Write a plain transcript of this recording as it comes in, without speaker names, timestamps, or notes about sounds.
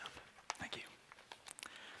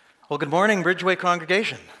Well, good morning, Bridgeway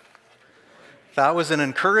congregation. That was an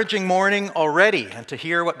encouraging morning already, and to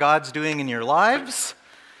hear what God's doing in your lives.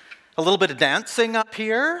 A little bit of dancing up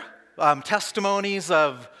here, testimonies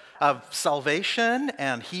of salvation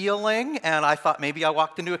and healing, and I thought maybe I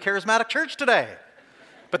walked into a charismatic church today.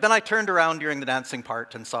 But then I turned around during the dancing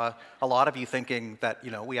part and saw a lot of you thinking that,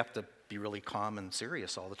 we have to be really calm and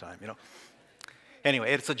serious all the time,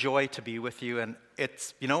 Anyway, it's a joy to be with you, and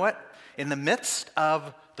it's, in the midst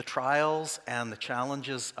of the trials and the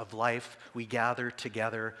challenges of life, we gather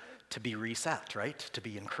together to be reset, right? To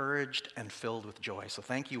be encouraged and filled with joy. So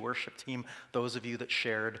thank you, worship team, those of you that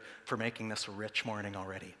shared, for making this a rich morning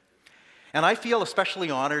already. And I feel especially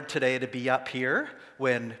honored today to be up here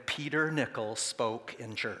when Peter Nichols spoke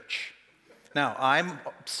in church. Now, I'm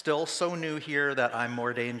still so new here that I'm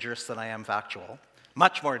more dangerous than I am factual.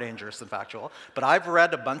 Much more dangerous than factual. But I've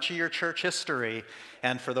read a bunch of your church history,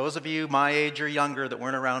 and for those of you my age or younger that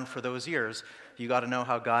weren't around for those years, you got to know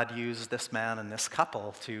how God used this man and this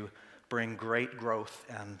couple to bring great growth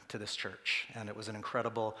to this church. And it was an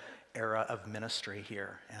incredible era of ministry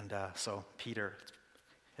here. And so, Peter,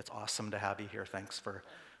 it's awesome to have you here. Thanks for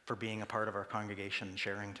being a part of our congregation and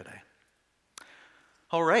sharing today.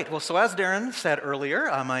 All right, well, so as Darren said earlier,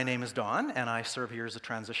 my name is Don, and I serve here as a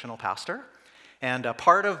transitional pastor. And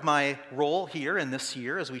part of my role here in this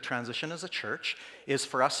year as we transition as a church is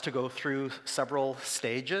for us to go through several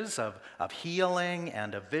stages of healing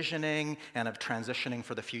and of visioning and of transitioning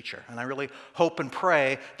for the future. And I really hope and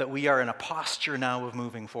pray that we are in a posture now of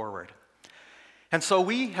moving forward. And so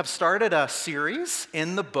we have started a series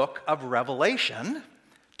in the book of Revelation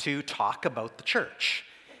to talk about the church.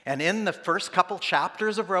 And in the first couple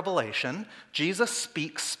chapters of Revelation, Jesus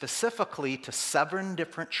speaks specifically to 7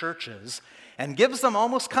 different churches and gives them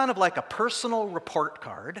almost kind of like a personal report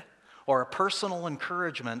card or a personal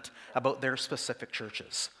encouragement about their specific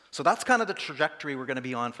churches. So that's kind of the trajectory we're going to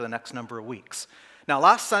be on for the next number of weeks. Now,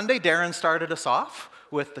 last Sunday, Darren started us off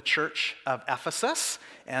with the church of Ephesus,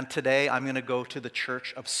 and today I'm going to go to the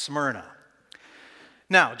church of Smyrna.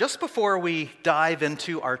 Now, just before we dive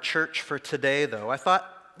into our church for today, though, I thought,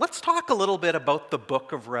 let's talk a little bit about the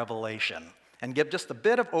book of Revelation and give just a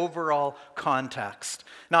bit of overall context.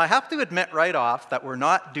 Now, I have to admit right off that we're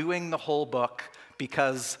not doing the whole book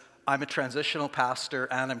because I'm a transitional pastor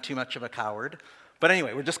and I'm too much of a coward. But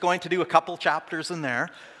anyway, we're just going to do a couple chapters in there.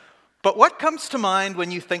 But what comes to mind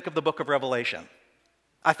when you think of the book of Revelation?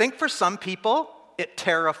 I think for some people, it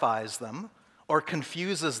terrifies them or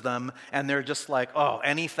confuses them, and they're just like, oh,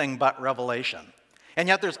 anything but Revelation. And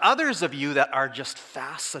yet there's others of you that are just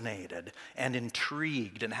fascinated and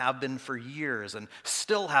intrigued and have been for years and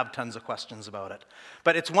still have tons of questions about it.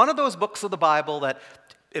 But it's one of those books of the Bible that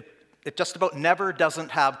it just about never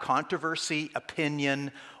doesn't have controversy,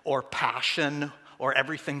 opinion, or passion, or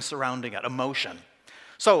everything surrounding it, emotion.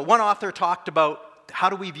 So one author talked about how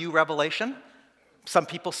do we view Revelation? Some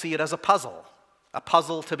people see it as a puzzle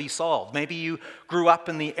to be solved. Maybe you grew up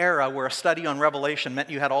in the era where a study on Revelation meant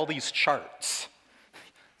you had all these charts.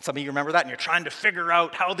 Some of you remember that, and you're trying to figure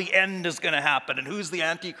out how the end is going to happen and who's the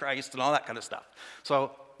Antichrist and all that kind of stuff.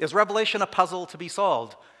 So is Revelation a puzzle to be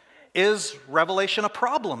solved? Is Revelation a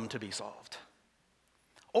problem to be solved?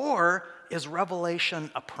 Or is Revelation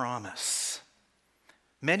a promise?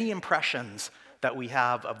 Many impressions that we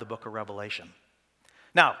have of the book of Revelation.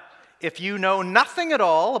 Now, if you know nothing at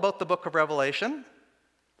all about the book of Revelation,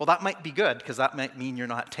 well, that might be good, because that might mean you're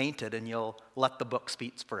not tainted and you'll let the book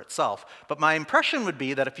speak for itself. But my impression would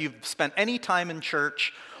be that if you've spent any time in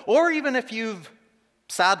church, or even if you've,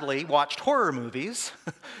 sadly, watched horror movies,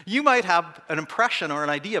 you might have an impression or an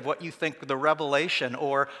idea of what you think the Revelation,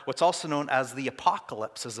 or what's also known as the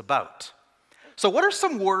Apocalypse, is about. So what are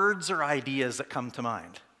some words or ideas that come to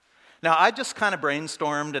mind? Now, I just kind of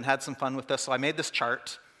brainstormed and had some fun with this, so I made this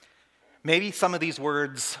chart. Maybe some of these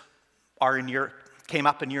words came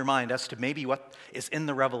up in your mind as to maybe what is in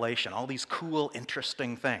the Revelation, all these cool,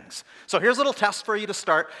 interesting things. So here's a little test for you to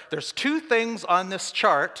start. There's 2 things on this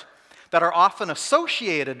chart that are often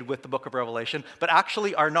associated with the book of Revelation, but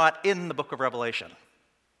actually are not in the book of Revelation.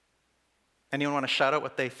 Anyone want to shout out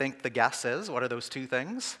what they think the guess is? What are those 2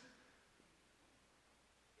 things?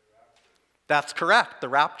 That's correct. The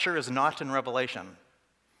rapture is not in Revelation.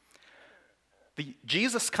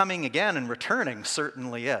 Jesus coming again and returning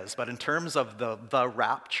certainly is, but in terms of the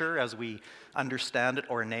rapture as we understand it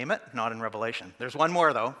or name it, not in Revelation. There's one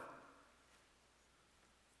more, though.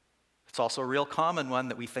 It's also a real common one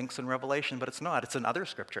that we think's in Revelation, but it's not. It's in other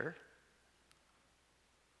scripture.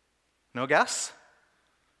 No guess?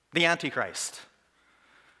 The Antichrist.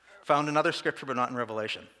 Found in other scripture, but not in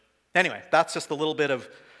Revelation. Anyway, that's just a little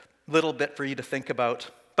bit for you to think about.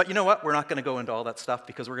 But you know what? We're not going to go into all that stuff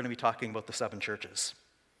because we're going to be talking about the 7 churches.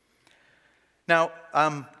 Now,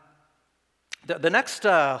 the next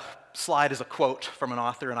slide is a quote from an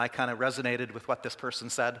author, and I kind of resonated with what this person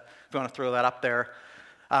said. If you want to throw that up there.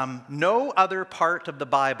 No other part of the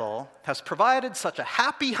Bible has provided such a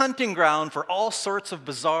happy hunting ground for all sorts of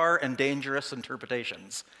bizarre and dangerous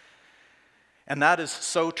interpretations. And that is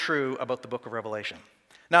so true about the book of Revelation.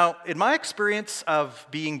 Now, in my experience of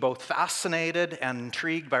being both fascinated and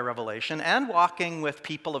intrigued by Revelation and walking with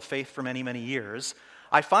people of faith for many, many years,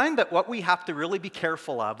 I find that what we have to really be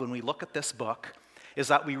careful of when we look at this book is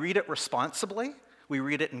that we read it responsibly, we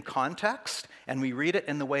read it in context, and we read it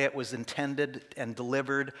in the way it was intended and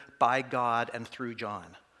delivered by God and through John,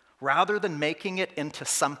 rather than making it into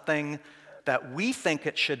something that we think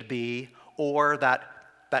it should be or that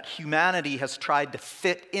humanity has tried to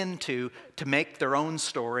fit into to make their own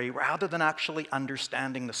story, rather than actually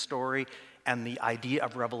understanding the story and the idea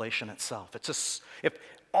of Revelation itself. It's just, if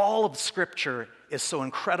all of Scripture is so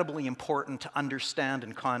incredibly important to understand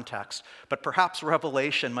in context, but perhaps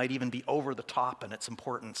Revelation might even be over the top in its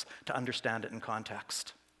importance to understand it in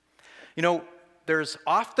context. You know, there's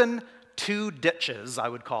often 2 ditches, I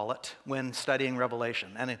would call it, when studying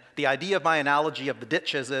Revelation. And the idea of my analogy of the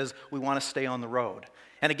ditches is we want to stay on the road.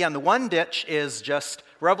 And again, the one ditch is just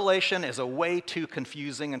Revelation is a way too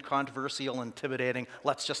confusing and controversial and intimidating.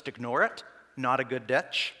 Let's just ignore it. Not a good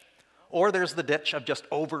ditch. Or there's the ditch of just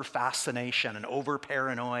over-fascination and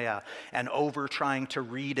over-paranoia and over-trying to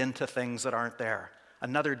read into things that aren't there.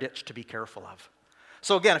 Another ditch to be careful of.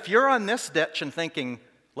 So again, if you're on this ditch and thinking,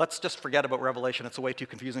 let's just forget about Revelation, it's way too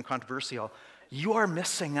confusing and controversial, you are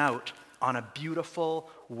missing out on a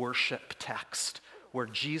beautiful worship text where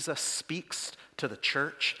Jesus speaks to the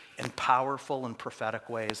church in powerful and prophetic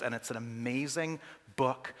ways. And it's an amazing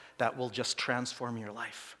book that will just transform your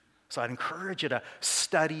life. So I'd encourage you to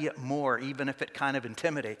study it more, even if it kind of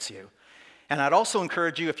intimidates you. And I'd also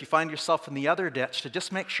encourage you, if you find yourself in the other ditch, to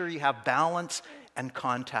just make sure you have balance and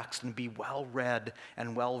context and be well-read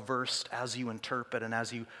and well-versed as you interpret and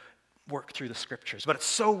as you work through the Scriptures. But it's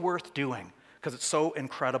so worth doing because it's so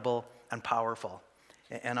incredible and powerful.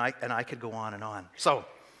 And I could go on and on. So,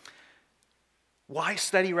 why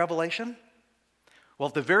study Revelation? Well,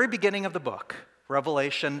 at the very beginning of the book,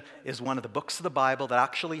 Revelation is one of the books of the Bible that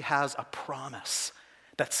actually has a promise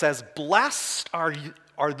that says, blessed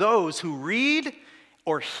are those who read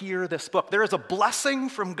or hear this book. There is a blessing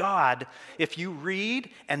from God if you read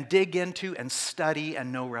and dig into and study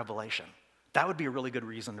and know Revelation. That would be a really good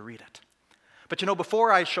reason to read it. But you know,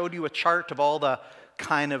 before I showed you a chart of all the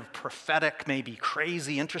kind of prophetic, maybe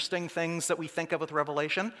crazy, interesting things that we think of with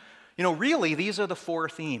Revelation, you know, really, these are the 4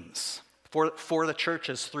 themes for the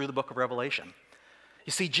churches through the book of Revelation.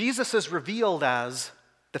 You see, Jesus is revealed as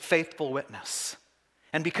the faithful witness.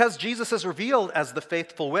 And because Jesus is revealed as the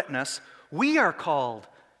faithful witness, we are called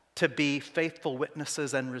to be faithful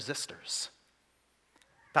witnesses and resistors.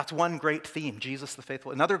 That's one great theme, Jesus the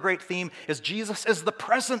faithful. Another great theme is Jesus is the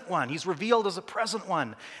present one. He's revealed as a present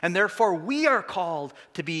one. And therefore, we are called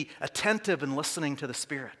to be attentive and listening to the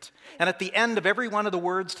Spirit. And at the end of every one of the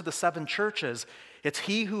words to the 7 churches, it's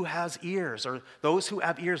he who has ears, or those who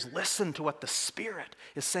have ears, listen to what the Spirit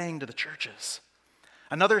is saying to the churches.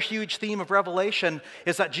 Another huge theme of Revelation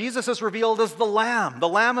is that Jesus is revealed as the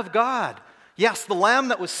Lamb of God. Yes, the Lamb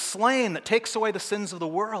that was slain, that takes away the sins of the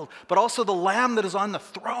world, but also the Lamb that is on the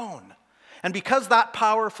throne. And because that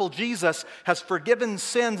powerful Jesus has forgiven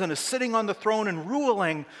sins and is sitting on the throne and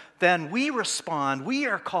ruling, then we respond. We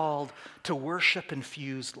are called to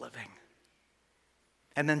worship-infused living.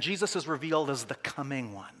 And then Jesus is revealed as the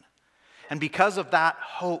coming one. And because of that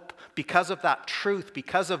hope, because of that truth,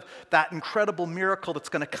 because of that incredible miracle that's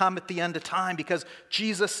going to come at the end of time, because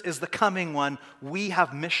Jesus is the coming one, we have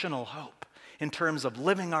missional hope in terms of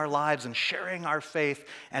living our lives and sharing our faith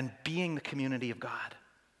and being the community of God.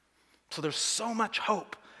 So there's so much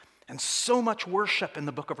hope and so much worship in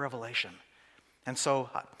the book of Revelation. And so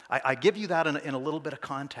I give you that in a little bit of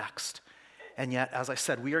context. And yet, as I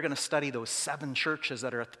said, we are going to study those 7 churches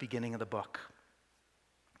that are at the beginning of the book.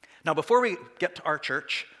 Now, before we get to our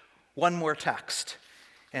church, one more text.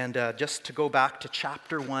 And just to go back to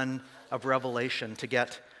chapter 1 of Revelation to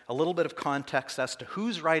get a little bit of context as to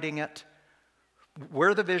who's writing it,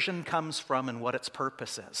 where the vision comes from, and what its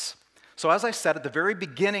purpose is. So as I said, at the very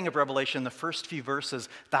beginning of Revelation, the first few verses,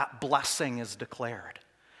 that blessing is declared.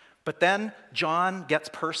 But then John gets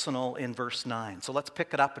personal in verse 9. So let's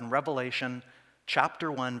pick it up in Revelation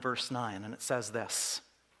chapter 1, verse 9, and it says this.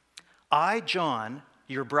 I, John,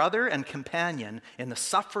 your brother and companion in the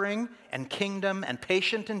suffering and kingdom and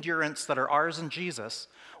patient endurance that are ours in Jesus,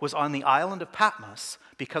 was on the island of Patmos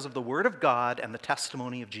because of the word of God and the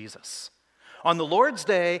testimony of Jesus. On the Lord's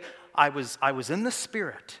day, I was in the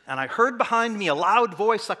Spirit, and I heard behind me a loud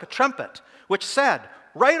voice like a trumpet, which said,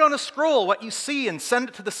 "Write on a scroll what you see and send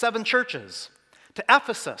it to the 7 churches, to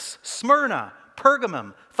Ephesus, Smyrna,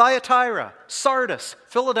 Pergamum, Thyatira, Sardis,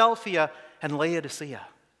 Philadelphia, and Laodicea."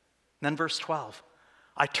 And then verse 12,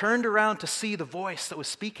 I turned around to see the voice that was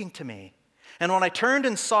speaking to me. And when I turned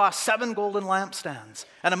and saw 7 golden lampstands,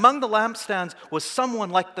 and among the lampstands was someone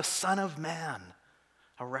like the Son of Man,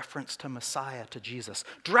 a reference to Messiah, to Jesus,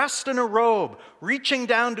 dressed in a robe, reaching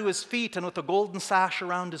down to his feet and with a golden sash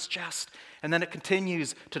around his chest. And then it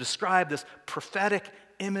continues to describe this prophetic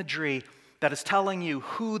imagery that is telling you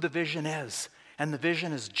who the vision is. And the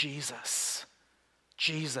vision is Jesus.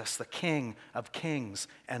 Jesus, the King of kings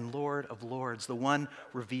and Lord of lords, the one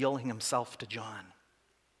revealing himself to John.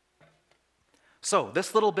 So,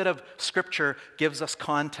 this little bit of scripture gives us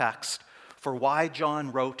context for why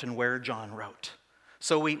John wrote and where John wrote.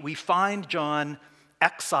 So we find John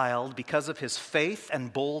exiled because of his faith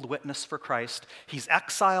and bold witness for Christ. He's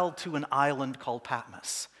exiled to an island called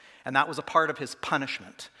Patmos. And that was a part of his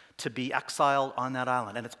punishment, to be exiled on that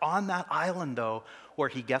island. And it's on that island, though, where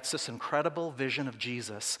he gets this incredible vision of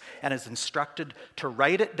Jesus and is instructed to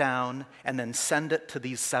write it down and then send it to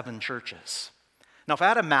these 7 churches. Now, if I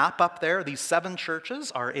had a map up there, these 7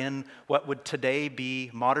 churches are in what would today be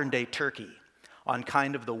modern-day Turkey. On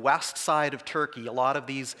kind of the west side of Turkey, a lot of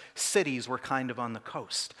these cities were kind of on the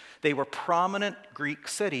coast. They were prominent Greek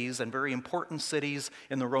cities and very important cities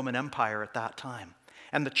in the Roman Empire at that time.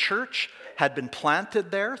 And the church had been planted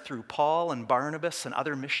there through Paul and Barnabas and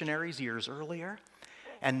other missionaries years earlier.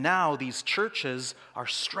 And now these churches are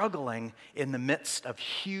struggling in the midst of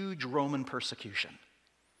huge Roman persecution.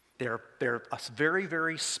 They're a very,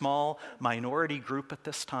 very small minority group at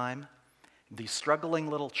this time. These struggling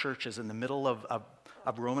little churches in the middle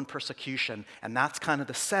of Roman persecution, and that's kind of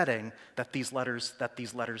the setting that these letters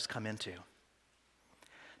come into.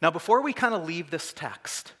 Now, before we kind of leave this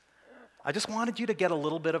text, I just wanted you to get a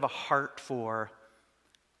little bit of a heart for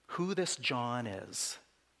who this John is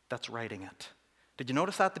that's writing it. Did you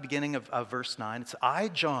notice that at the beginning of verse 9? It's, "I,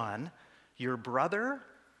 John, your brother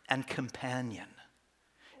and companion,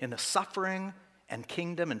 in the suffering and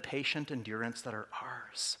kingdom and patient endurance that are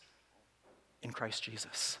ours in Christ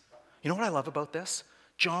Jesus." You know what I love about this?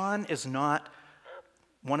 John is not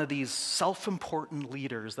one of these self-important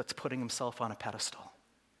leaders that's putting himself on a pedestal.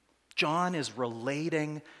 John is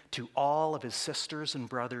relating to all of his sisters and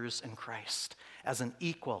brothers in Christ as an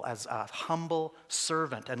equal, as a humble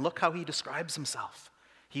servant. And look how he describes himself.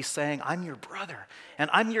 He's saying, "I'm your brother, and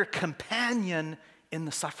I'm your companion in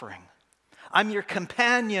the suffering. I'm your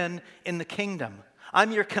companion in the kingdom.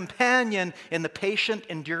 I'm your companion in the patient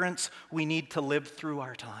endurance we need to live through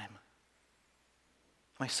our time."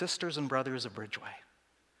 My sisters and brothers of Bridgeway,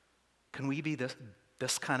 can we be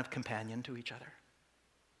this kind of companion to each other?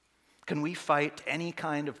 Can we fight any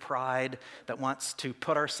kind of pride that wants to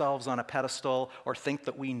put ourselves on a pedestal or think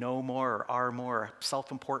that we know more or are more, or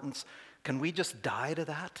self-importance? Can we just die to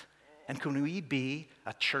that? And can we be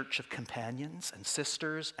a church of companions and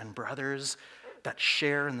sisters and brothers that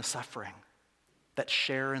share in the suffering, that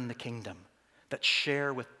share in the kingdom, that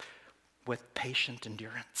share with patient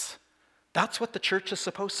endurance? That's what the church is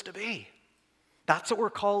supposed to be. That's what we're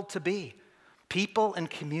called to be. People and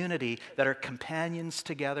community that are companions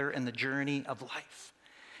together in the journey of life.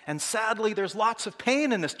 And sadly, there's lots of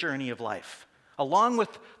pain in this journey of life. Along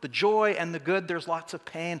with the joy and the good, there's lots of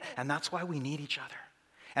pain, and that's why we need each other.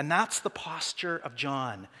 And that's the posture of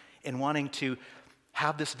John in wanting to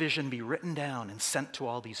have this vision be written down and sent to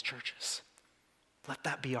all these churches. Let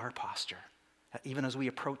that be our posture, even as we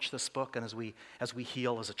approach this book and as we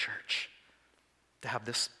heal as a church, to have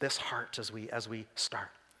this heart as we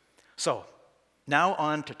start. So, now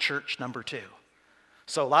on to church number 2.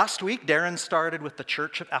 So last week, Darren started with the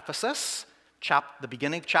church of Ephesus, the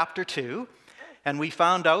beginning of chapter 2, and we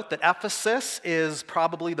found out that Ephesus is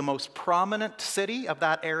probably the most prominent city of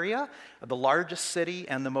that area, the largest city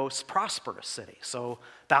and the most prosperous city. So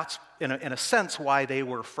that's, in a sense, why they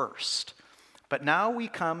were first. But now we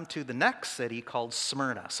come to the next city called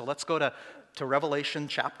Smyrna. So let's go to Revelation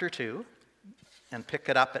chapter 2 and pick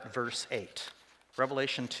it up at verse 8.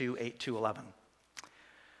 Revelation 2, 8 to 11.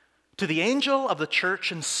 "To the angel of the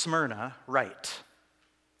church in Smyrna write."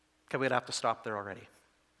 Okay, we'd have to stop there already.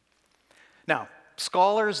 Now,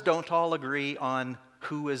 scholars don't all agree on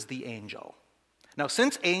who is the angel. Now,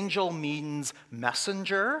 since angel means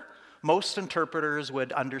messenger, most interpreters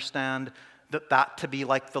would understand that to be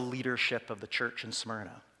like the leadership of the church in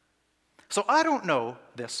Smyrna. So I don't know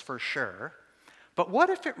this for sure, but what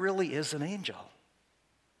if it really is an angel?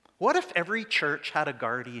 What if every church had a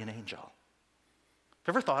guardian angel? Have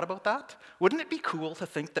you ever thought about that? Wouldn't it be cool to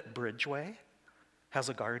think that Bridgeway has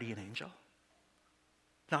a guardian angel?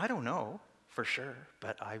 Now, I don't know for sure,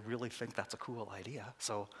 but I really think that's a cool idea.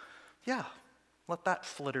 So, yeah, let that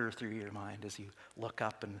flitter through your mind as you look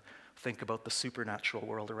up and think about the supernatural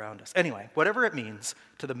world around us. Anyway, whatever it means,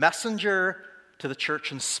 to the messenger to the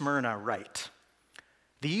church in Smyrna, write,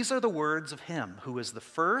 these are the words of him who is the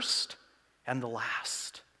first and the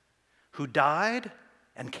last, who died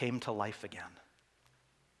and came to life again.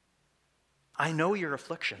 I know your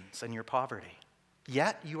afflictions and your poverty,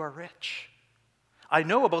 yet you are rich. I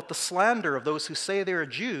know about the slander of those who say they are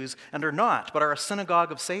Jews and are not, but are a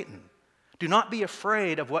synagogue of Satan. Do not be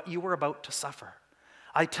afraid of what you are about to suffer.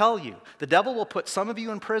 I tell you, the devil will put some of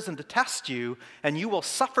you in prison to test you, and you will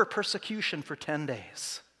suffer persecution for 10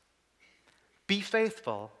 days. Be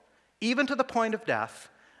faithful, even to the point of death,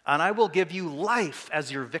 and I will give you life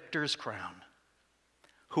as your victor's crown.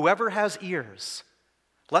 Whoever has ears,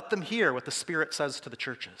 let them hear what the Spirit says to the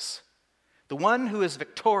churches. The one who is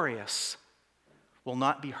victorious will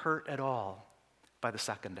not be hurt at all by the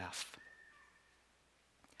second death.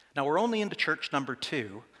 Now, we're only into church number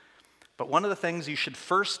 2, but one of the things you should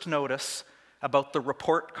first notice about the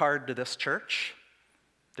report card to this church,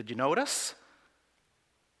 did you notice?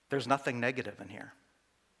 There's nothing negative in here.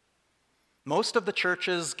 Most of the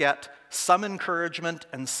churches get some encouragement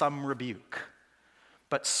and some rebuke.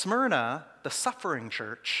 But Smyrna, the suffering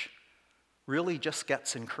church, really just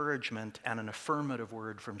gets encouragement and an affirmative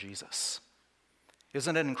word from Jesus.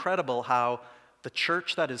 Isn't it incredible how the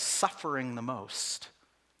church that is suffering the most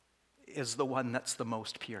is the one that's the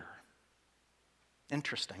most pure?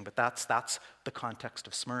 Interesting, but that's the context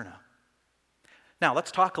of Smyrna. Now,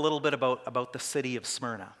 let's talk a little bit about the city of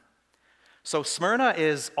Smyrna. So Smyrna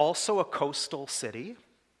is also a coastal city,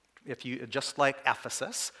 just like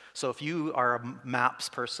Ephesus. So if you are a maps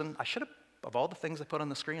person, of all the things I put on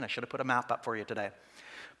the screen, I should have put a map up for you today.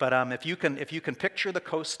 But if you can picture the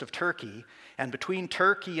coast of Turkey, and between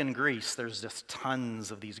Turkey and Greece, there's just tons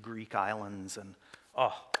of these Greek islands. And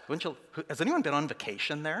has anyone been on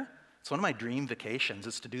vacation there? It's one of my dream vacations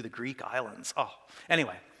is to do the Greek islands.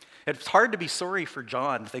 Anyway, it's hard to be sorry for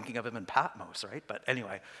John thinking of him in Patmos, right? But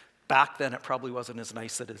anyway, back then it probably wasn't as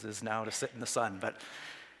nice as it is now to sit in the sun. But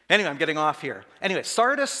anyway, I'm getting off here. Anyway,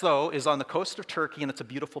 Sardis, though, is on the coast of Turkey, and it's a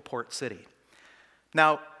beautiful port city.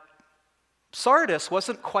 Now, Sardis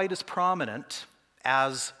wasn't quite as prominent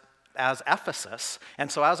as Ephesus,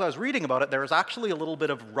 and so as I was reading about it, there was actually a little bit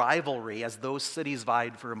of rivalry as those cities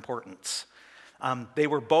vied for importance. They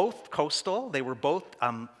were both coastal, they were both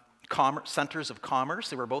centers of commerce,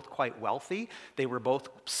 they were both quite wealthy, they were both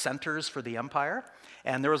centers for the empire,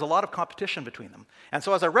 and there was a lot of competition between them. And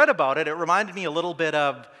so as I read about it, it reminded me a little bit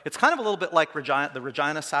of, it's kind of a little bit like the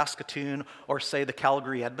Regina, Saskatoon, or say the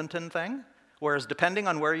Calgary, Edmonton thing. Whereas depending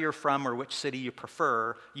on where you're from or which city you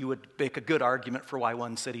prefer, you would make a good argument for why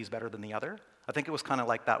one city is better than the other. I think it was kind of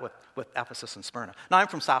like that with Ephesus and Smyrna. Now, I'm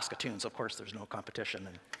from Saskatoon, so of course there's no competition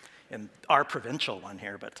in our provincial one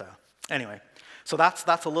here. But anyway, so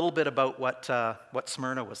that's a little bit about what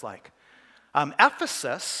Smyrna was like.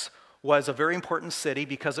 Ephesus was a very important city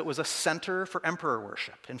because it was a center for emperor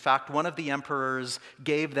worship. In fact, one of the emperors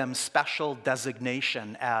gave them special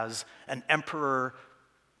designation as an emperor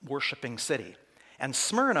worshiping city. And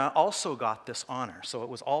Smyrna also got this honor. So it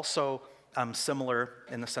was also similar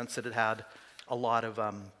in the sense that it had a lot of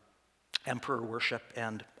emperor worship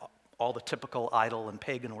and all the typical idol and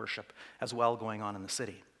pagan worship as well going on in the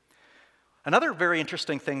city. Another very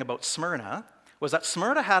interesting thing about Smyrna was that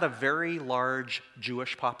Smyrna had a very large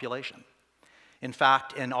Jewish population. In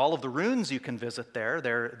fact, in all of the ruins you can visit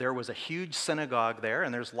there was a huge synagogue there,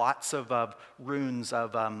 and there's lots of ruins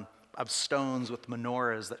of stones with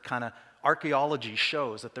menorahs that kind of archaeology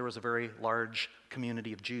shows that there was a very large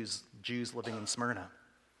community of Jews living in Smyrna.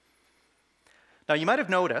 Now, you might have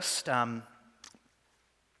noticed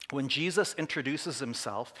when Jesus introduces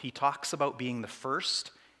himself, he talks about being the first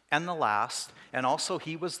and the last, and also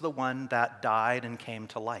he was the one that died and came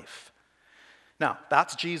to life. Now,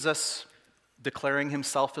 that's Jesus declaring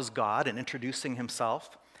himself as God and introducing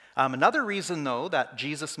himself. Another reason, though, that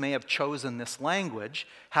Jesus may have chosen this language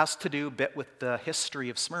has to do a bit with the history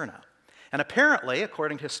of Smyrna. And apparently,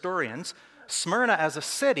 according to historians, Smyrna as a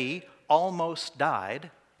city almost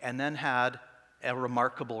died and then had a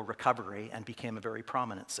remarkable recovery and became a very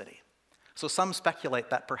prominent city. So some speculate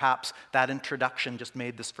that perhaps that introduction just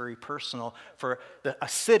made this very personal for a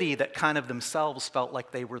city that kind of themselves felt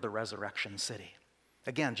like they were the resurrection city.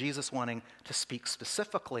 Again, Jesus wanting to speak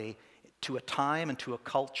specifically to a time and to a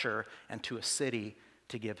culture and to a city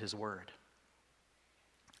to give his word.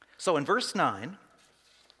 So in verse 9,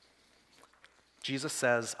 Jesus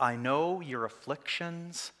says, I know your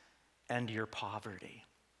afflictions and your poverty.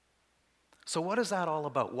 So what is that all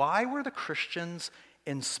about? Why were the Christians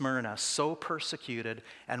in Smyrna so persecuted,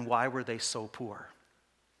 and why were they so poor?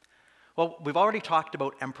 Well, we've already talked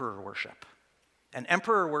about emperor worship. And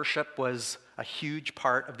emperor worship was a huge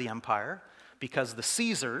part of the empire because the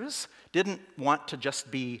Caesars didn't want to just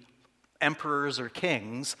be emperors or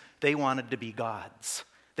kings, they wanted to be gods.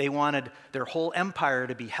 They wanted their whole empire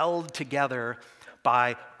to be held together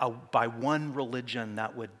by one religion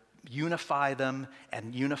that would unify them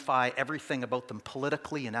and unify everything about them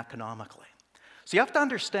politically and economically. So you have to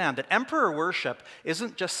understand that emperor worship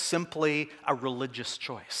isn't just simply a religious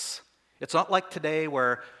choice. It's not like today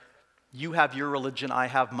where you have your religion, I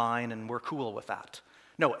have mine, and we're cool with that.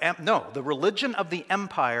 No, the religion of the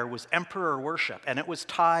empire was emperor worship, and it was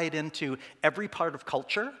tied into every part of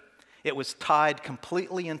culture. It was tied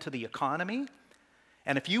completely into the economy.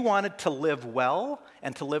 And if you wanted to live well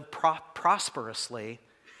and to live prosperously,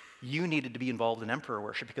 you needed to be involved in emperor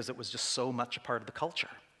worship because it was just so much a part of the culture.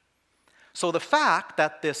 So the fact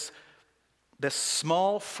that this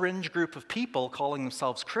small fringe group of people calling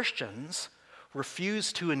themselves Christians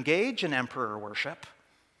refused to engage in emperor worship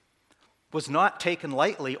was not taken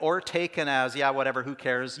lightly or taken as, yeah, whatever, who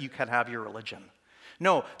cares, you can have your religion.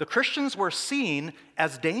 No, the Christians were seen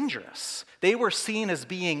as dangerous. They were seen as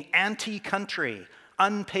being anti-country,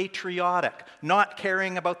 unpatriotic, not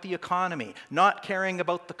caring about the economy, not caring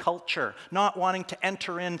about the culture, not wanting to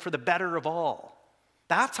enter in for the better of all.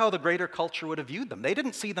 That's how the greater culture would have viewed them. They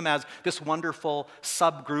didn't see them as this wonderful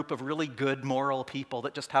subgroup of really good moral people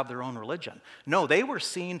that just have their own religion. No, they were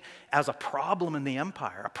seen as a problem in the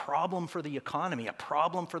empire, a problem for the economy, a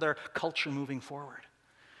problem for their culture moving forward.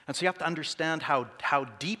 And so you have to understand how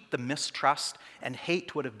deep the mistrust and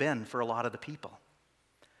hate would have been for a lot of the people.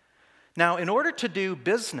 Now, in order to do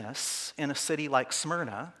business in a city like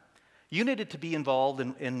Smyrna, you needed to be involved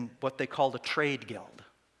in what they called a trade guild.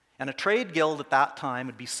 And a trade guild at that time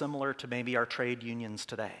would be similar to maybe our trade unions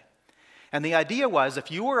today. And the idea was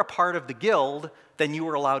if you were a part of the guild, then you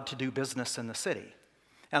were allowed to do business in the city.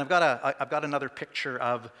 And I've got another picture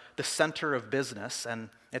of the center of business, and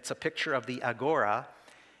it's a picture of the Agora.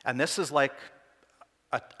 And this is like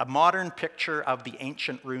a modern picture of the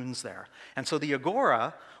ancient ruins there. And so the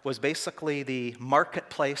Agora was basically the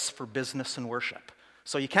marketplace for business and worship.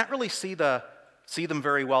 So you can't really see them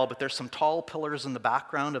very well, but there's some tall pillars in the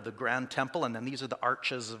background of the grand temple, and then these are the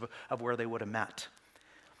arches of where they would have met.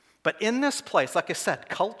 But in this place, like I said,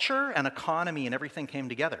 culture and economy and everything came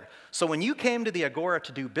together. So when you came to the Agora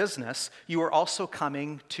to do business, you were also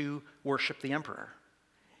coming to worship the emperor.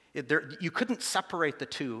 You couldn't separate the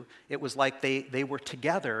two. It was like they were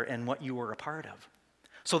together in what you were a part of.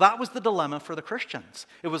 So that was the dilemma for the Christians.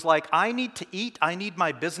 It was like, I need to eat, I need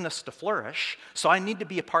my business to flourish, so I need to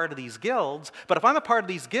be a part of these guilds. But if I'm a part of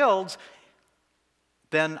these guilds,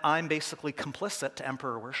 then I'm basically complicit to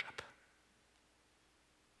emperor worship.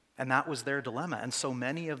 And that was their dilemma. And so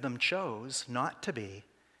many of them chose not to be.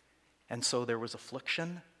 And so there was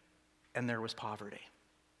affliction and there was poverty.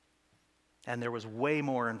 And there was way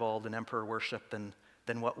more involved in emperor worship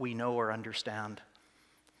than what we know or understand.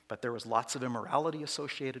 But there was lots of immorality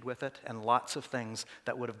associated with it and lots of things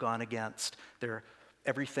that would have gone against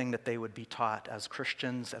everything that they would be taught as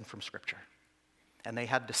Christians and from Scripture. And they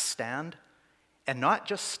had to stand, and not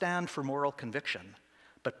just stand for moral conviction,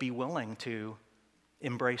 but be willing to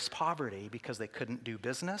embrace poverty because they couldn't do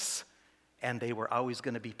business, and they were always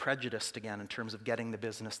going to be prejudiced again in terms of getting the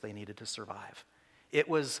business they needed to survive. It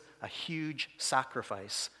was a huge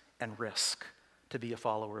sacrifice and risk to be a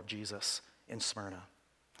follower of Jesus in Smyrna.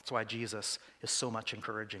 That's why Jesus is so much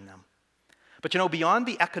encouraging them. But beyond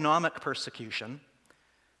the economic persecution,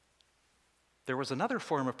 there was another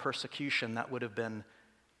form of persecution that would have been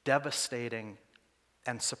devastating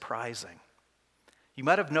and surprising. You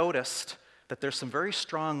might have noticed that there's some very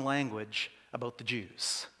strong language about the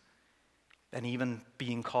Jews, and even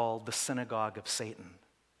being called the synagogue of Satan.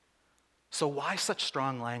 So why such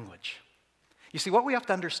strong language? You see, what we have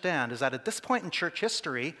to understand is that at this point in church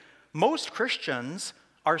history, most Christians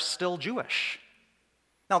are still Jewish.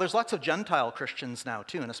 Now, there's lots of Gentile Christians now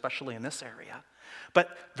too, and especially in this area.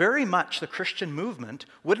 But very much the Christian movement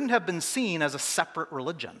wouldn't have been seen as a separate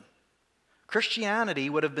religion. Christianity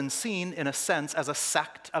would have been seen, in a sense, as a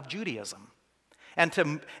sect of Judaism. And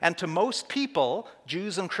to most people,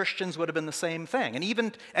 Jews and Christians would have been the same thing. And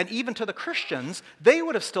even to the Christians, they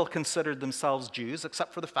would have still considered themselves Jews,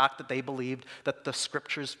 except for the fact that they believed that the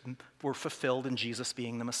scriptures were fulfilled in Jesus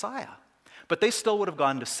being the Messiah. But they still would have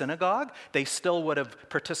gone to synagogue. They still would have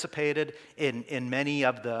participated in many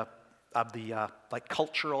of the like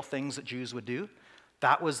cultural things that Jews would do.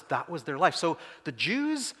 That was their life. So the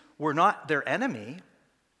Jews were not their enemy.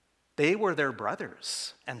 They were their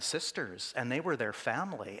brothers and sisters, and they were their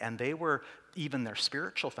family, and they were even their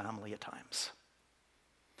spiritual family at times.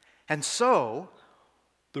 And so,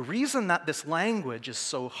 the reason that this language is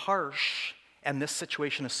so harsh and this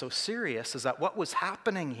situation is so serious is that what was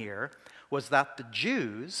happening here was that the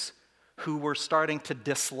Jews, who were starting to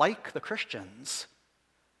dislike the Christians,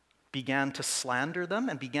 began to slander them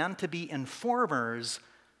and began to be informers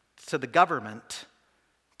to the government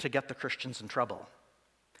to get the Christians in trouble.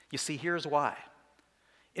 You see, here's why.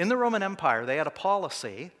 In the Roman Empire, they had a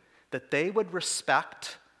policy that they would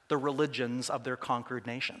respect the religions of their conquered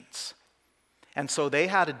nations. And so they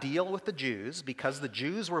had a deal with the Jews, because the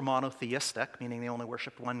Jews were monotheistic, meaning they only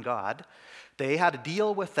worshiped one God. They had a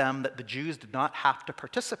deal with them that the Jews did not have to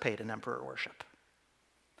participate in emperor worship.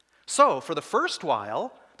 So for the first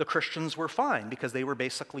while, the Christians were fine because they were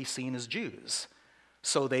basically seen as Jews.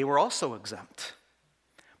 So they were also exempt.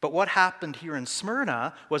 But what happened here in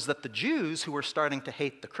Smyrna was that the Jews, who were starting to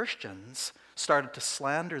hate the Christians, started to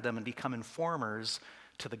slander them and become informers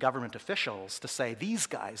to the government officials to say, these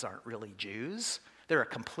guys aren't really Jews. They're a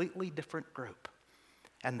completely different group.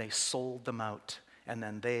 And they sold them out. And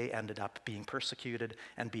then they ended up being persecuted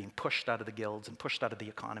and being pushed out of the guilds and pushed out of the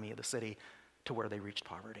economy of the city to where they reached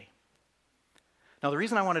poverty. Now, the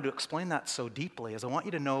reason I wanted to explain that so deeply is I want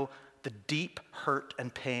you to know the deep hurt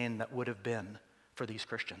and pain that would have been for these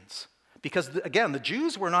Christians. Because, again, the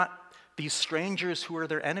Jews were not these strangers who were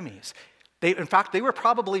their enemies. In fact, they were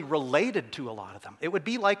probably related to a lot of them. It would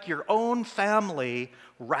be like your own family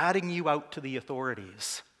ratting you out to the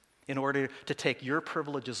authorities in order to take your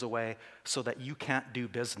privileges away so that you can't do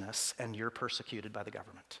business and you're persecuted by the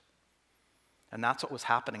government. And that's what was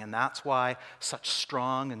happening, and that's why such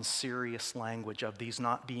strong and serious language of these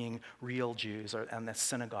not being real Jews and the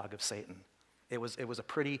synagogue of Satan. It was a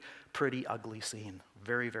pretty ugly scene,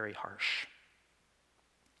 very, very harsh.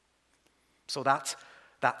 So that's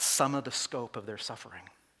some of the scope of their suffering.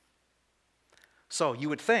 So you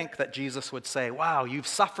would think that Jesus would say, wow, you've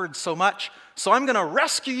suffered so much, so I'm going to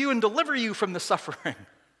rescue you and deliver you from the suffering.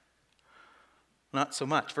 Not so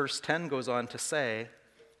much. Verse 10 goes on to say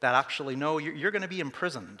that actually, no, you're going to be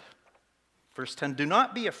imprisoned. Verse 10, do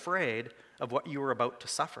not be afraid of what you are about to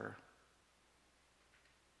suffer.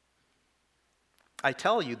 I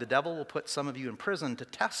tell you, the devil will put some of you in prison to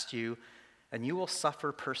test you, and you will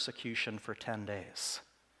suffer persecution for 10 days.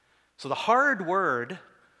 So the hard word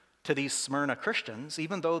to these Smyrna Christians,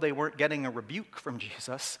 even though they weren't getting a rebuke from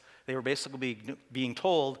Jesus, they were basically being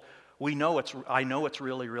told, I know it's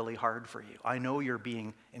really, really hard for you. I know you're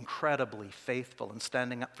being incredibly faithful and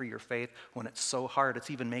standing up for your faith when it's so hard,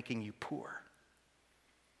 it's even making you poor.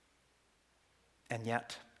 And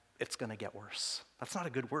yet, it's going to get worse. That's not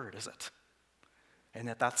a good word, is it? And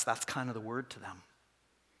yet that's kind of the word to them.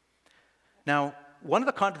 Now, one of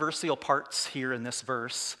the controversial parts here in this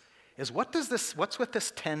verse is what's with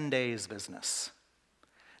this 10 days business?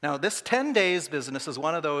 Now, this 10 days business is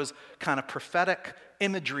one of those kind of prophetic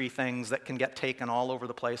imagery things that can get taken all over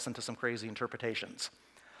the place into some crazy interpretations.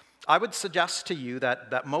 I would suggest to you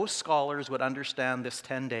that most scholars would understand this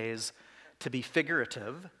 10 days to be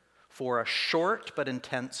figurative for a short but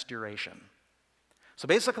intense duration. So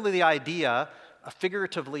basically the idea,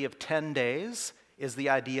 figuratively, of 10 days is the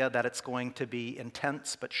idea that it's going to be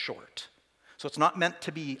intense but short. So it's not meant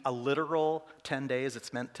to be a literal 10 days,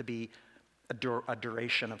 it's meant to be a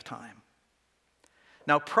duration of time.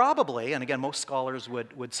 Now probably, and again most scholars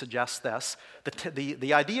would suggest this,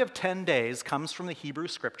 the idea of 10 days comes from the Hebrew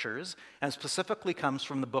Scriptures and specifically comes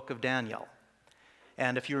from the book of Daniel.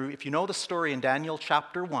 And if you know the story in Daniel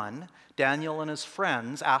chapter 1, Daniel and his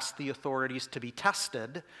friends asked the authorities to be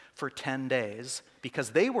tested for 10 days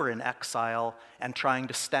because they were in exile and trying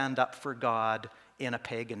to stand up for God in a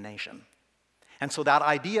pagan nation. And so that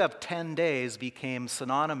idea of 10 days became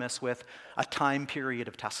synonymous with a time period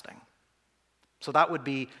of testing. So that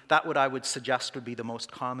I would suggest would be the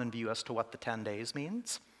most common view as to what the 10 days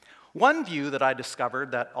means. One view that I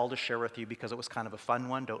discovered that I'll just share with you because it was kind of a fun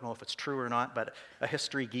one, don't know if it's true or not, but a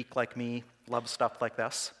history geek like me loves stuff like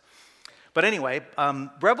this. But anyway,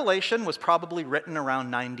 Revelation was probably written around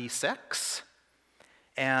 96,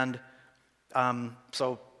 and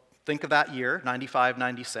so think of that year, 95,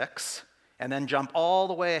 96. and then jump all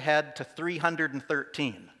the way ahead to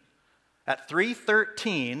 313. At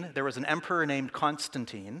 313, there was an emperor named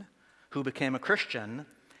Constantine who became a Christian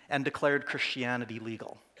and declared Christianity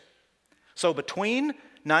legal. So between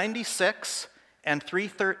 96 and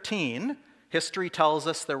 313, history tells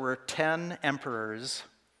us there were 10 emperors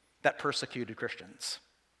that persecuted Christians.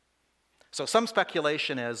 So some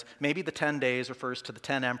speculation is maybe the 10 days refers to the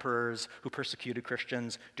 10 emperors who persecuted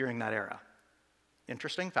Christians during that era.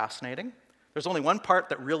 Interesting, fascinating. There's only one part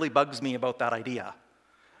that really bugs me about that idea.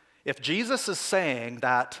 If Jesus is saying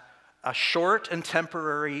that a short and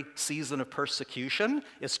temporary season of persecution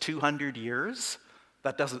is 200 years,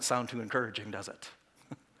 that doesn't sound too encouraging, does it?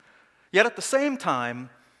 Yet at the same time,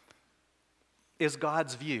 is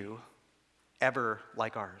God's view ever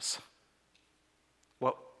like ours?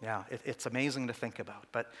 Well, yeah, it's amazing to think about.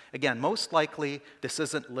 But again, most likely this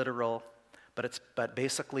isn't literal, but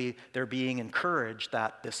basically they're being encouraged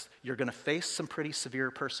that you're going to face some pretty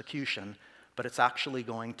severe persecution, but it's actually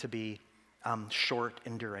going to be short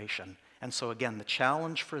in duration. And so again, the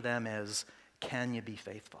challenge for them is, can you be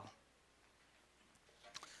faithful?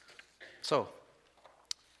 So,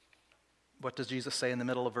 what does Jesus say in the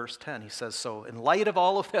middle of verse 10? He says, so in light of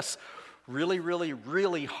all of this really, really,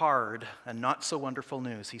 really hard and not so wonderful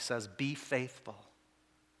news, he says, be faithful.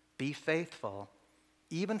 Be faithful,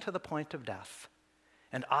 even to the point of death,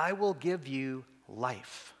 and I will give you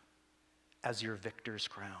life as your victor's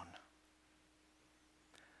crown.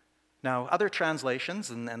 Now, other translations,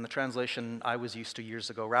 and the translation I was used to years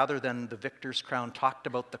ago, rather than the victor's crown, talked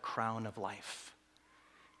about the crown of life.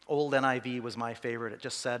 Old NIV was my favorite. It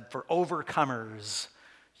just said, for overcomers,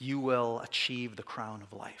 you will achieve the crown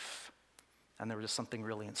of life. And there was just something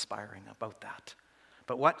really inspiring about that.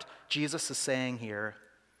 But what Jesus is saying here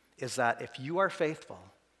is that if you are faithful,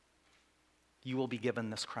 you will be given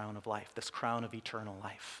this crown of life, this crown of eternal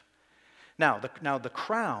life. Now the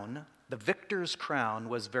crown, the victor's crown,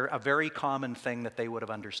 was a very common thing that they would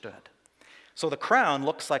have understood. So the crown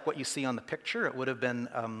looks like what you see on the picture. It would have been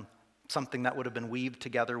something that would have been weaved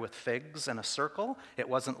together with figs in a circle. It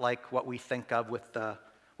wasn't like what we think of with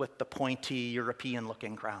the pointy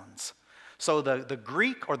European-looking crowns. So the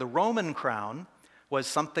Greek or the Roman crown was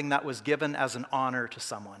something that was given as an honor to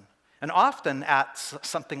someone. And often at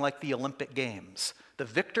something like the Olympic Games, the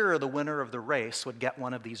victor or the winner of the race would get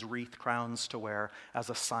one of these wreath crowns to wear as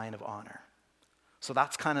a sign of honor. So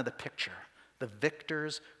that's kind of the picture, the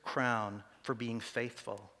victor's crown for being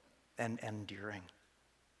faithful and enduring.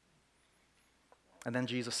 And then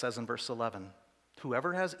Jesus says in verse 11,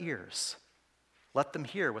 whoever has ears, let them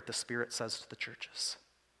hear what the Spirit says to the churches.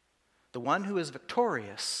 The one who is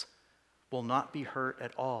victorious will not be hurt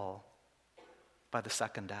at all by the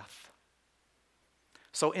second death.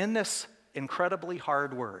 So in this incredibly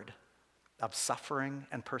hard word of suffering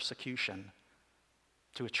and persecution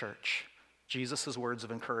to a church, Jesus' words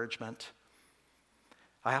of encouragement,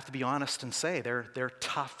 I have to be honest and say they're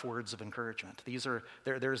tough words of encouragement.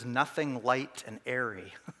 There's nothing light and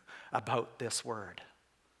airy about this word.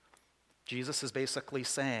 Jesus is basically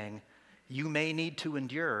saying, you may need to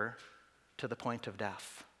endure to the point of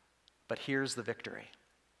death, but here's the victory.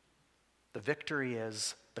 The victory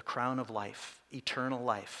is the crown of life, eternal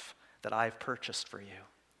life that I've purchased for you.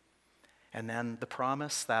 And then the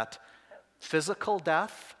promise that physical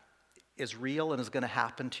death is real and is going to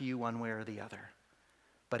happen to you one way or the other.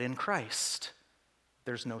 But in Christ,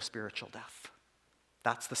 there's no spiritual death.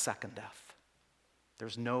 That's the second death.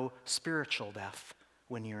 There's no spiritual death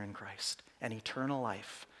when you're in Christ. And eternal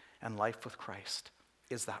life and life with Christ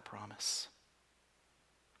is that promise.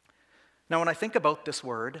 Now, when I think about this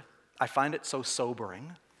word, I find it so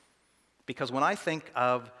sobering because when I think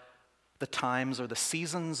of the times or the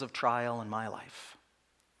seasons of trial in my life,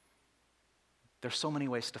 there's so many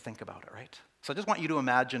ways to think about it, right? So I just want you to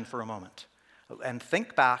imagine for a moment and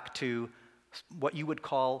think back to what you would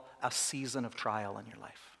call a season of trial in your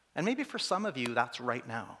life. And maybe for some of you, that's right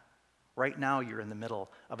now. Right now, you're in the middle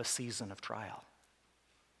of a season of trial.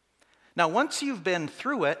 Now, once you've been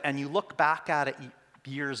through it and you look back at it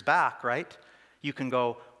years back, right, you can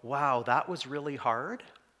go, wow, that was really hard.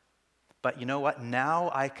 But you know what?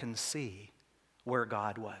 Now I can see where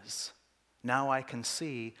God was. Now I can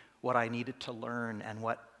see what I needed to learn and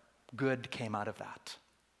what good came out of that.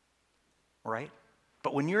 Right?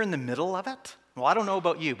 But when you're in the middle of it, well, I don't know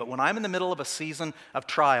about you, but when I'm in the middle of a season of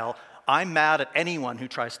trial, I'm mad at anyone who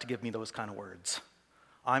tries to give me those kind of words.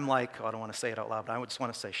 I'm like, I don't want to say it out loud, but I just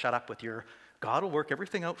want to say, shut up with your, God will work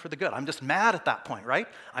everything out for the good. I'm just mad at that point, right?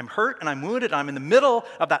 I'm hurt and I'm wounded. I'm in the middle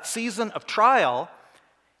of that season of trial,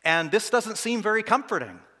 and this doesn't seem very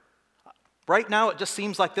comforting. Right now, it just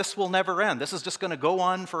seems like this will never end. This is just going to go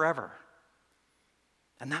on forever.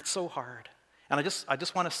 And that's so hard. And I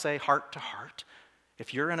just want to say, heart to heart,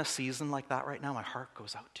 if you're in a season like that right now, my heart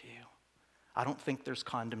goes out to you. I don't think there's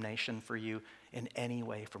condemnation for you in any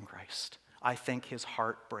way from Christ. I think his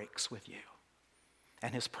heart breaks with you.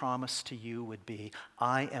 And his promise to you would be,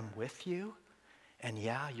 I am with you, and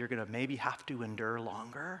yeah, you're going to maybe have to endure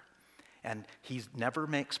longer. And he never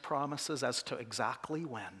makes promises as to exactly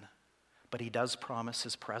when, but he does promise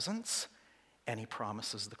his presence, and he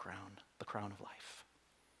promises the crown of life.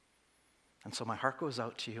 And so my heart goes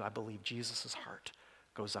out to you. I believe Jesus' heart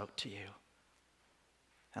goes out to you.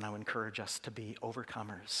 And I would encourage us to be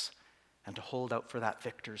overcomers and to hold out for that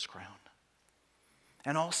victor's crown.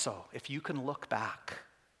 And also, if you can look back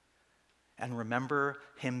and remember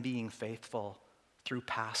him being faithful through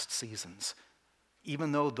past seasons,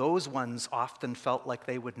 even though those ones often felt like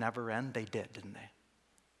they would never end, they did, didn't they?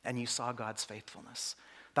 And you saw God's faithfulness.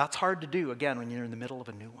 That's hard to do, again, when you're in the middle of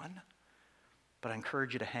a new one. But I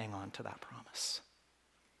encourage you to hang on to that promise.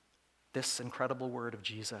 This incredible word of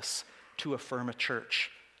Jesus to affirm a church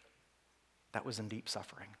that was in deep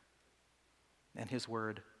suffering. And his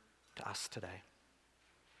word to us today.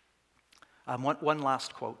 One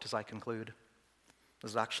last quote as I conclude.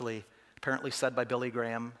 This is actually apparently said by Billy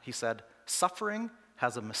Graham. He said, "Suffering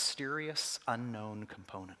has a mysterious, unknown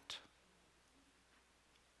component."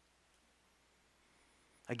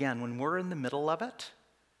 Again, when we're in the middle of it,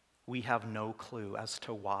 we have no clue as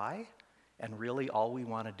to why, and really all we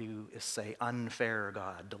want to do is say, "Unfair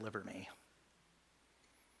God, deliver me."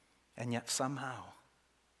 And yet somehow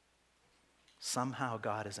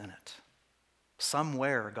God is in it.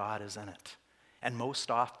 Somewhere God is in it. And most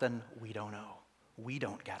often, we don't know. We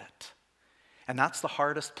don't get it. And that's the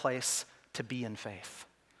hardest place to be in faith.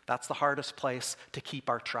 That's the hardest place to keep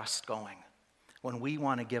our trust going. When we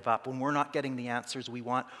want to give up, when we're not getting the answers we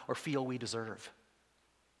want or feel we deserve.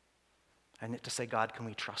 And to say, God, can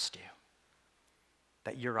we trust you?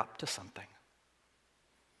 That you're up to something.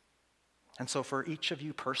 And so for each of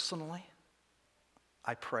you personally,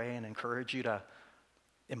 I pray and encourage you to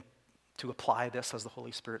apply this as the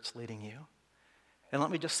Holy Spirit's leading you. And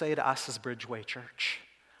let me just say to us as Bridgeway Church,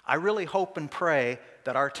 I really hope and pray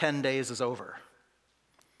that our 10 days is over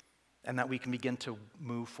and that we can begin to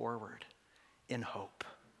move forward in hope.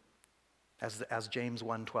 As James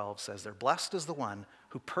 1:12 says, they're blessed is the one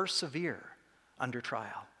who persevere under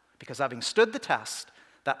trial, because having stood the test,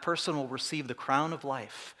 that person will receive the crown of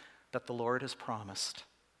life that the Lord has promised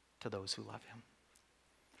to those who love him.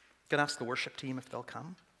 I'm going to ask the worship team if they'll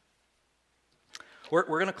come. We're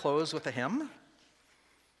going to close with a hymn,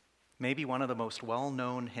 maybe one of the most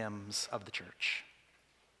well-known hymns of the church.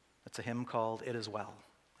 It's a hymn called "It Is Well."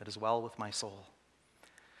 It is well with my soul.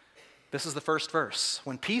 This is the first verse.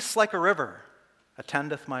 When peace like a river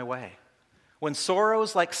attendeth my way, when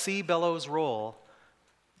sorrows like sea billows roll,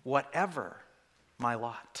 whatever my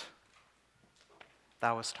lot,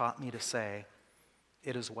 thou hast taught me to say,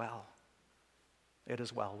 it is well. It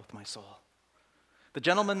is well with my soul. The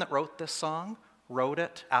gentleman that wrote this song wrote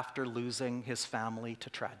it after losing his family to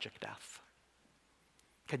tragic death.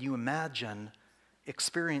 Can you imagine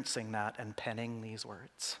experiencing that and penning these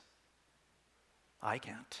words? I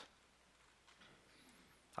can't.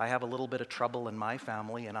 I have a little bit of trouble in my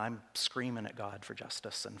family, and I'm screaming at God for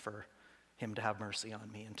justice and for him to have mercy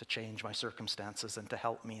on me and to change my circumstances and to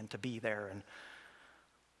help me and to be there. And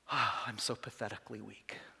I'm so pathetically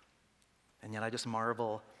weak. And yet I just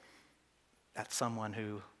marvel at someone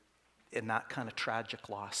who, in that kind of tragic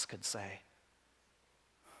loss, could say,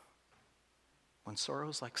 when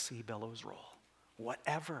sorrows like sea billows roll,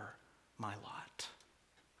 whatever my lot,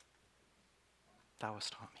 thou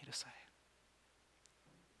hast taught me to say.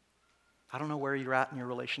 I don't know where you're at in your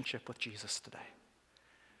relationship with Jesus today,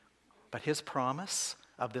 but his promise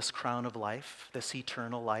of this crown of life, this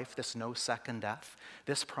eternal life, this no second death,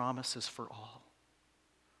 this promise is for all.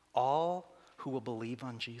 All who will believe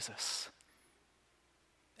on Jesus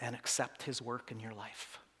and accept his work in your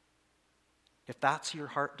life. If that's your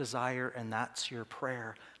heart desire and that's your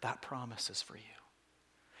prayer, that promise is for you.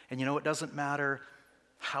 And you know, it doesn't matter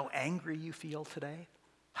how angry you feel today,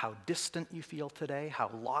 how distant you feel today, how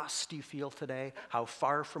lost you feel today, how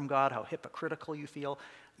far from God, how hypocritical you feel.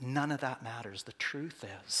 None of that matters. The truth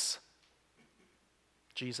is,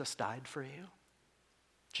 Jesus died for you.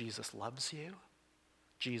 Jesus loves you.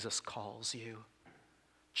 Jesus calls you.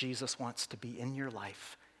 Jesus wants to be in your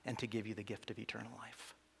life and to give you the gift of eternal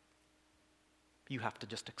life. You have to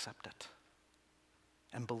just accept it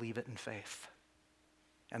and believe it in faith.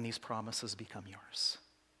 And these promises become yours.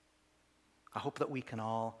 I hope that we can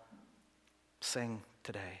all sing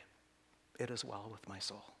today, it is well with my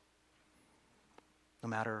soul. No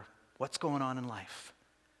matter what's going on in life,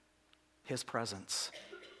 his presence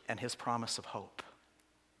and his promise of hope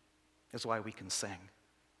is why we can sing,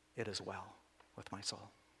 "It is well with my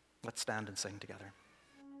soul." Let's stand and sing together.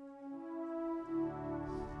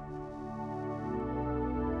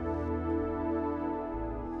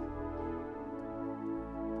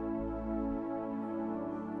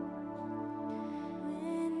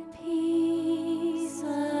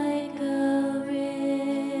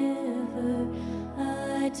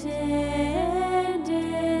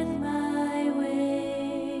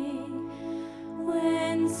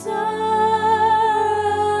 Sorrows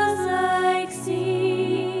like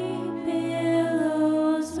sea billows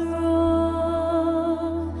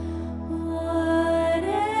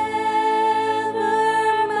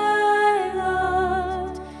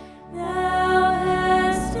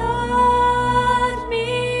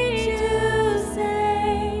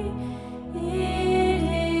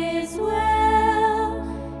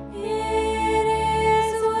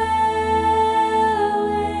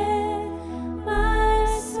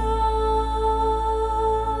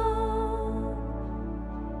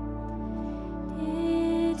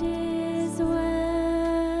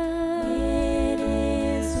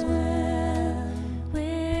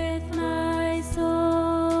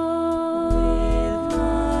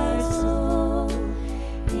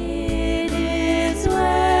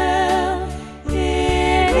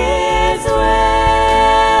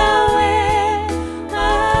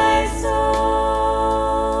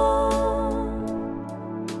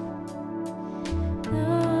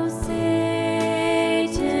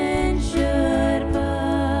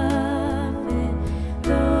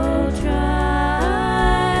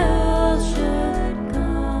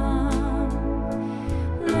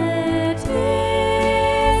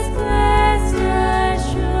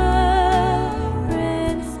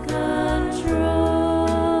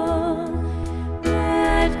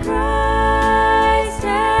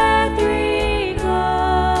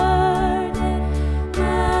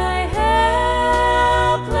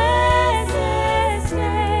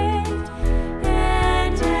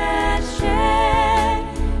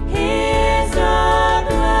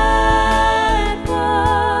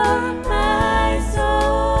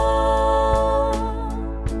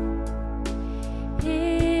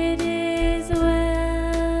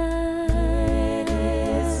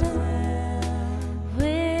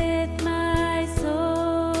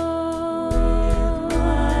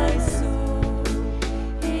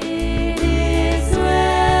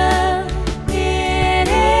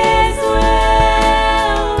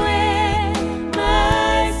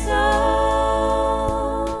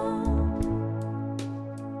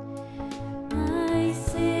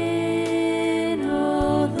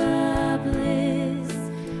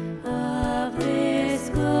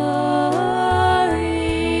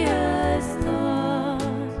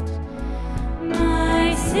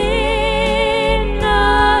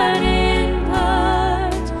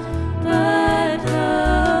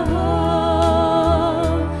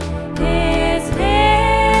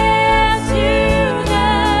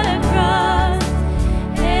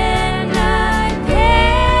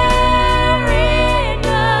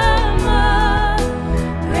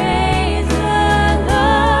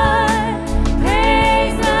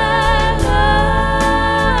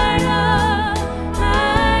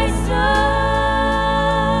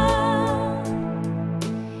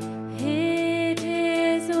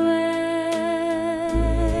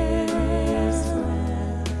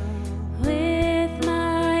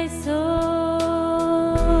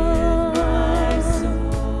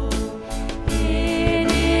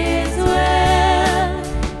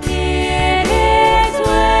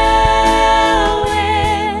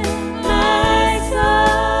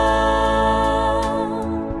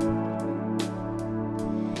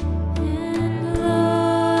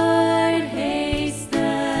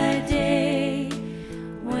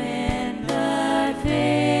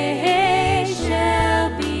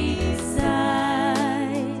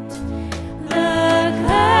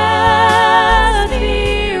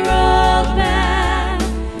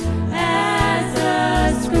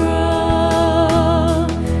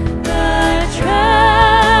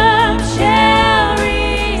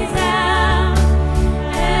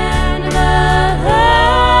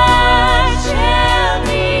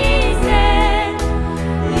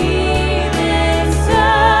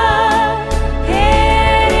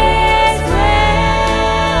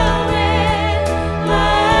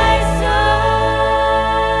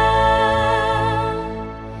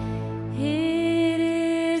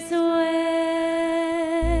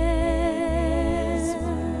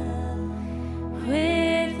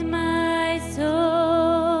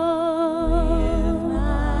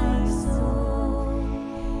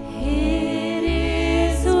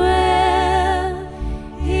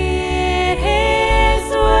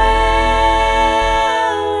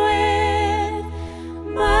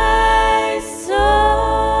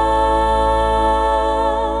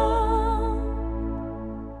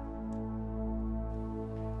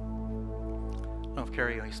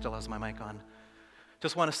still has my mic on.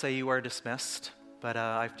 Just want to say you are dismissed, but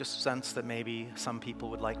I've just sensed that maybe some people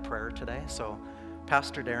would like prayer today. So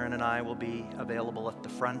Pastor Darren and I will be available at the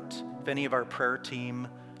front. If any of our prayer team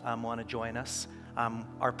want to join us.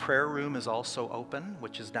 Our prayer room is also open,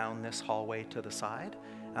 which is down this hallway to the side.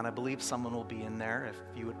 And I believe someone will be in there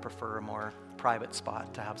if you would prefer a more private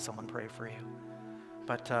spot to have someone pray for you.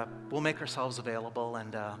 But we'll make ourselves available,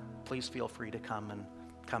 and please feel free to come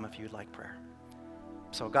if you'd like prayer.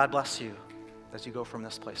 So God bless you as you go from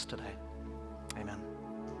this place today.